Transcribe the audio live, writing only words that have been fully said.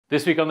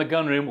This week on the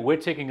Gun Room, we're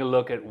taking a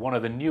look at one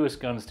of the newest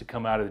guns to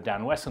come out of the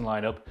Dan Wesson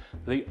lineup,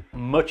 the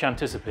much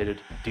anticipated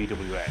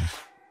DWX.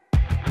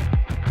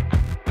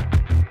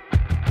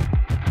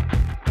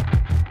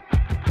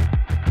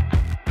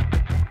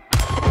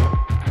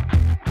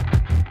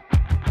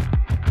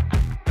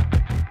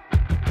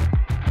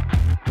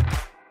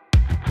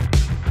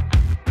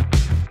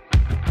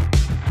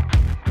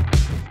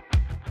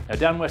 Now,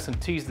 Dan Wesson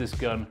teased this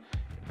gun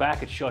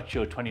back at SHOT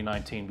Show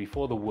 2019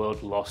 before the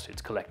world lost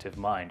its collective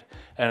mind,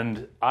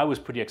 and I was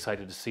pretty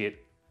excited to see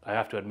it, I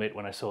have to admit,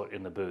 when I saw it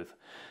in the booth.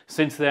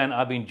 Since then,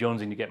 I've been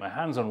jonesing to get my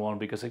hands on one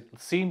because it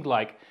seemed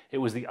like it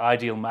was the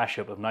ideal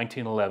mashup of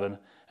 1911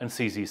 and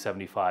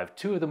CZ75,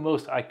 two of the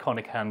most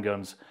iconic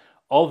handguns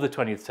of the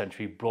 20th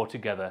century brought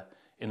together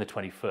in the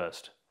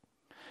 21st.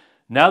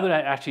 Now that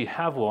I actually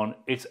have one,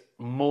 it's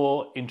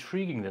more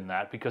intriguing than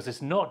that because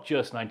it's not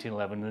just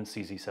 1911 and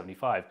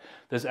CZ75.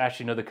 There's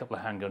actually another couple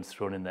of handguns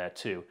thrown in there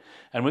too.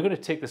 And we're going to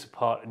take this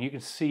apart and you can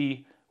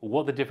see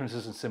what the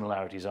differences and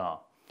similarities are.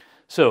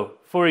 So,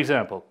 for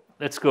example,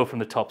 let's go from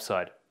the top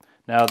side.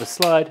 Now the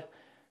slide,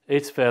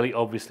 it's fairly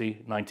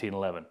obviously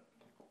 1911.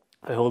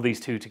 If I hold these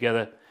two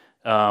together,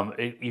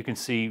 you can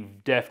see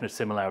definite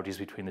similarities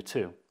between the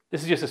two.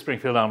 This is just a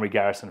Springfield Armory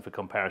Garrison for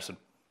comparison.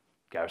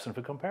 Garrison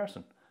for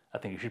comparison. I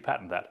think you should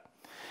patent that.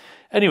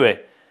 Anyway,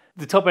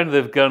 the top end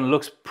of the gun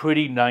looks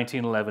pretty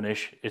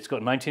 1911-ish. It's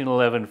got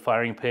 1911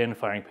 firing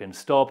pin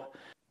stop.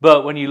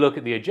 But when you look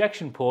at the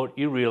ejection port,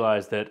 you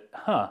realize that,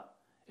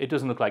 it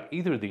doesn't look like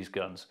either of these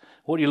guns.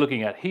 What you're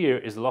looking at here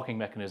is the locking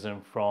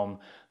mechanism from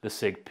the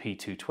SIG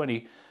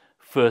P220,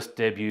 first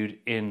debuted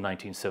in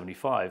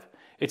 1975.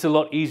 It's a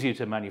lot easier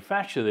to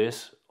manufacture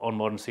this on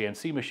modern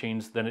CNC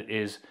machines than it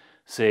is,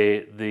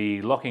 say,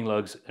 the locking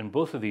lugs in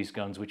both of these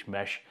guns, which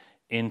mesh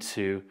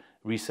into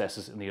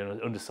recesses in the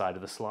underside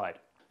of the slide.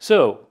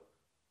 So,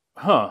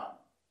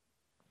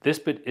 this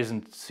bit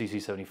isn't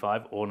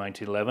CZ75 or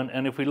 1911,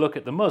 and if we look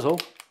at the muzzle,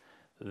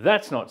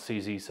 that's not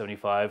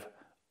CZ75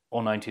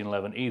 or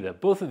 1911 either.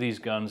 Both of these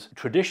guns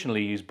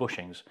traditionally use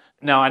bushings.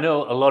 Now, I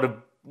know a lot of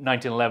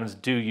 1911s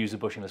do use a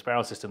bushingless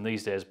barrel system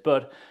these days,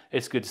 but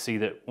it's good to see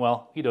that,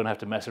 well, you don't have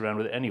to mess around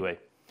with it anyway.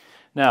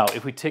 Now,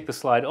 if we take the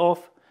slide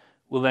off,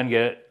 we'll then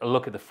get a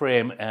look at the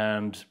frame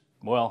and,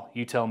 well,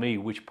 you tell me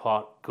which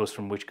part goes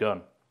from which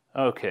gun.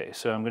 Okay,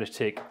 so I'm going to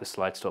take the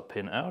slide stop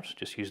pin out,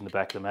 just using the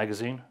back of the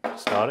magazine to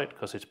start it,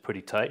 because it's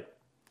pretty tight.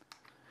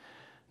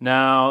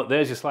 Now,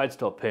 there's your slide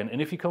stop pin, and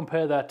if you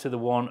compare that to the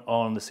one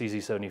on the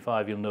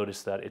CZ75, you'll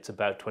notice that it's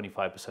about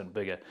 25%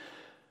 bigger.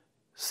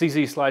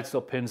 CZ slide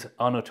stop pins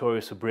are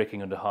notorious for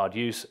breaking under hard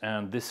use,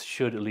 and this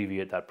should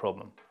alleviate that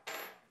problem.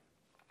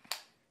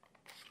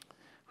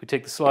 If we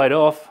take the slide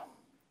off,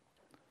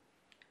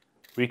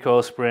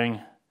 recoil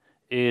spring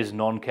is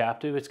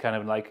non-captive. It's kind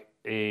of like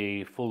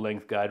a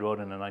full-length guide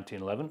rod in a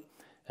 1911,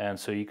 and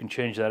so you can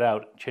change that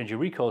out, change your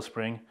recoil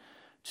spring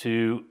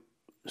to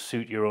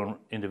suit your own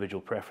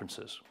individual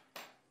preferences.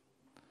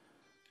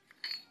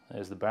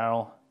 There's the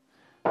barrel,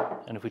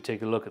 and if we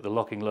take a look at the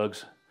locking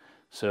lugs,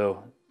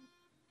 so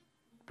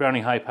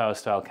Browning high power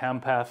style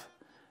cam path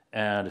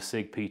and a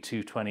SIG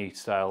P220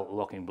 style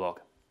locking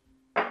block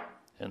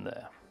in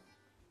there.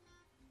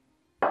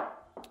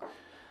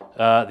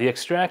 The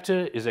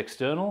extractor is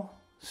external,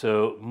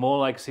 so more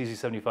like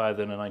CZ75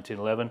 than a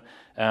 1911,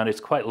 and it's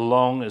quite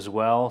long as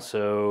well,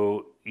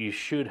 so you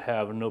should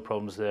have no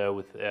problems there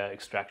with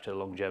extractor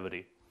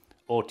longevity,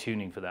 or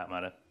tuning for that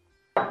matter.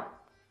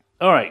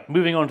 Alright,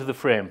 moving on to the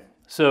frame.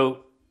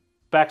 So,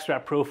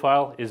 backstrap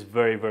profile is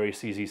very, very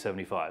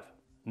CZ75.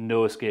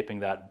 No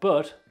escaping that,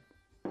 but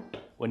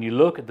when you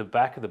look at the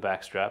back of the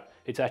backstrap,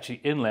 it's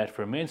actually inlet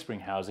for a mainspring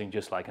housing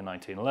just like a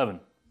 1911.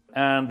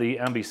 And the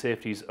ambi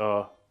safeties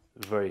are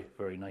very,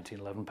 very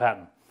 1911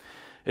 pattern.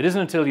 It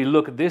isn't until you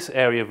look at this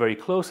area very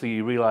closely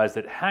you realize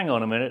that, hang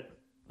on a minute,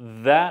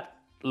 that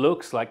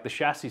looks like the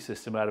chassis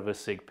system out of a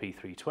SIG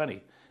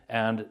P320.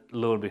 And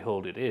lo and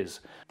behold, it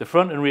is. The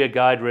front and rear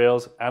guide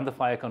rails and the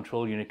fire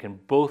control unit can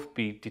both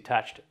be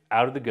detached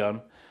out of the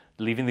gun,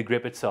 leaving the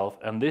grip itself,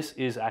 and this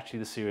is actually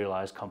the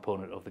serialized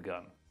component of the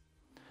gun.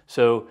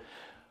 So,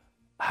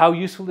 how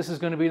useful this is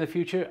going to be in the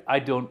future, I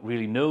don't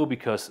really know,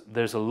 because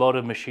there's a lot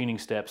of machining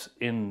steps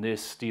in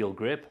this steel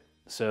grip.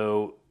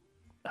 So,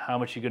 how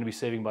much you're going to be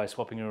saving by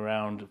swapping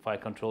around fire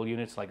control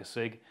units like a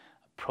SIG?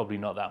 Probably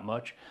not that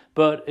much,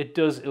 but it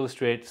does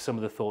illustrate some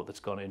of the thought that's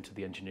gone into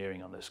the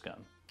engineering on this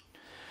gun.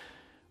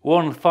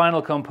 One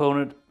final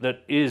component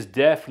that is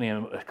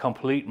definitely a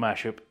complete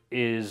mashup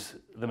is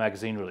the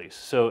magazine release.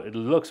 So it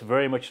looks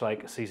very much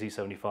like a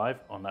CZ75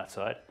 on that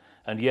side,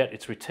 and yet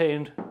it's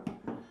retained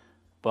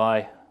by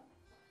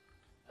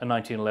a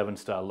 1911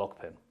 style lock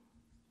pin.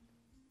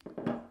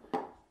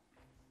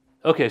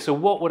 Okay, so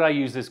what would I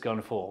use this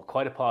gun for?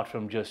 Quite apart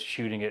from just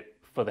shooting it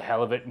for the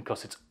hell of it and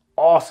because it's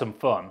awesome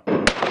fun.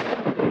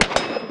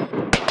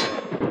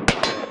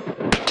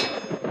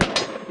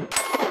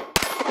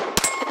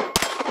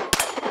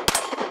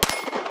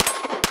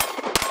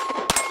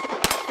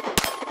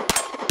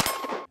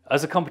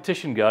 As a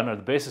competition gun, or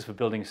the basis for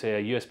building, say,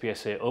 a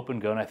USPSA open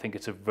gun, I think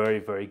it's a very,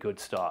 very good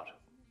start.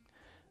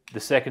 The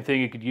second thing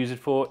you could use it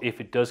for,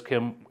 if it does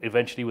come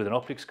eventually with an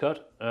optics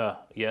cut,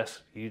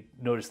 yes, you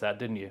noticed that,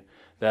 didn't you?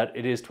 That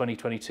it is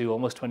 2022,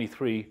 almost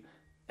 23,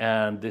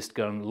 and this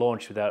gun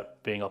launched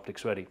without being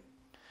optics ready.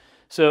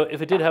 So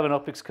if it did have an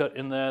optics cut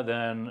in there,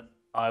 then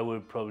I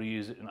would probably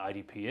use it in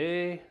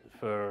IDPA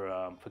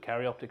for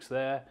carry optics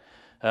there.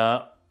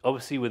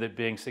 Obviously, with it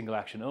being single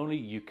action only,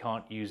 you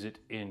can't use it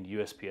in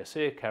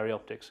USPSA carry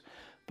optics.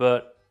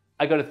 But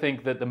I got to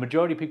think that the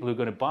majority of people who are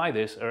going to buy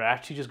this are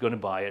actually just going to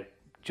buy it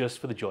just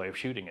for the joy of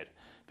shooting it.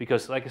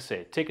 Because like I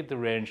say, take it to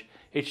range,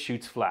 it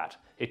shoots flat,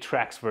 it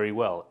tracks very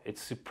well,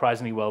 it's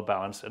surprisingly well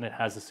balanced, and it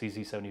has the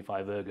CZ75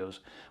 ergos,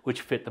 which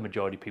fit the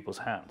majority of people's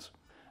hands.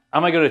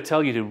 Am I going to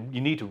tell you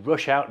you need to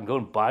rush out and go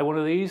and buy one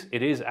of these?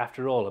 It is,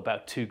 after all,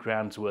 about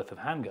 $2,000 worth of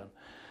handgun.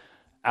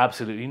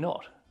 Absolutely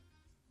not.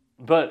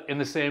 But in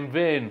the same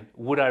vein,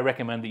 would I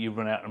recommend that you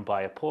run out and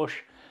buy a Porsche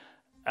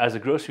as a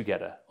grocery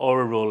getter,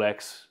 or a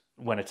Rolex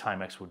when a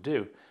Timex would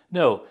do?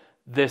 No,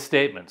 they're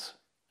statements.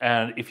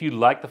 And if you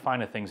like the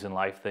finer things in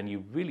life, then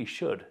you really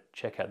should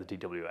check out the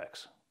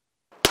DWX.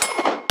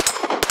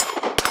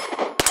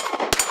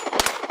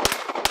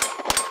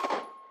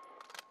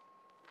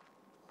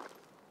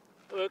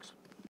 Works.